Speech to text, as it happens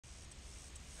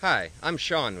Hi, I'm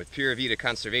Sean with Permeability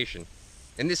Conservation.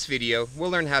 In this video, we'll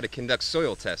learn how to conduct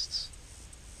soil tests.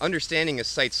 Understanding a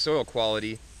site's soil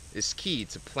quality is key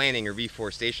to planning a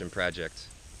reforestation project,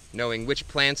 knowing which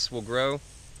plants will grow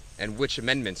and which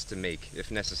amendments to make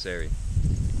if necessary.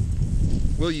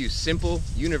 We'll use simple,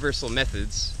 universal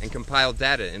methods and compile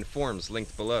data in forms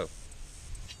linked below.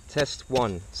 Test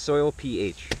 1. Soil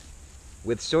pH.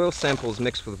 With soil samples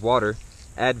mixed with water,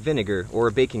 add vinegar or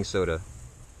baking soda.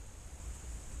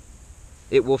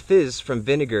 It will fizz from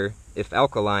vinegar if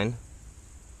alkaline,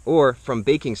 or from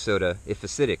baking soda if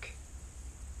acidic,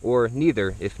 or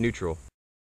neither if neutral.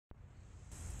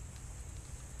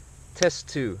 Test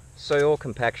 2. Soil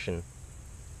compaction.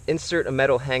 Insert a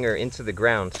metal hanger into the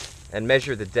ground and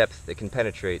measure the depth it can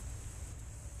penetrate.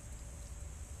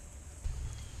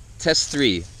 Test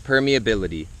 3.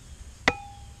 Permeability.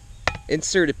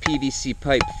 Insert a PVC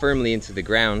pipe firmly into the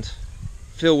ground,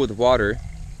 fill with water,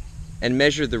 and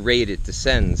measure the rate it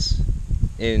descends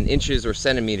in inches or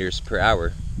centimeters per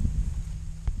hour.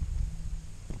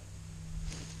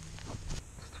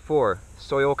 4.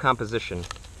 Soil composition.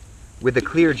 With a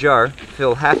clear jar,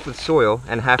 fill half with soil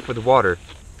and half with water,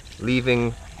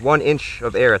 leaving 1 inch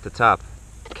of air at the top.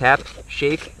 Cap,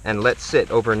 shake, and let sit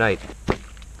overnight.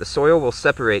 The soil will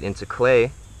separate into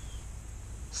clay,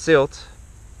 silt,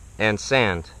 and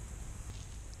sand.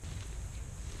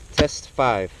 Test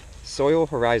 5. Soil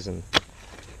horizon.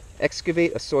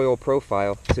 Excavate a soil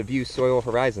profile to view soil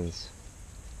horizons.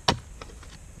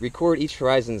 Record each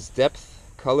horizon's depth,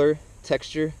 color,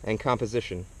 texture, and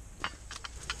composition.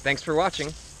 Thanks for watching.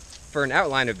 For an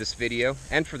outline of this video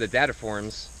and for the data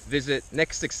forms, visit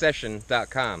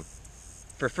nextsuccession.com.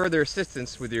 For further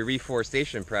assistance with your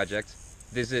reforestation project,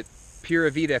 visit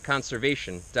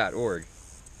puravitaconservation.org.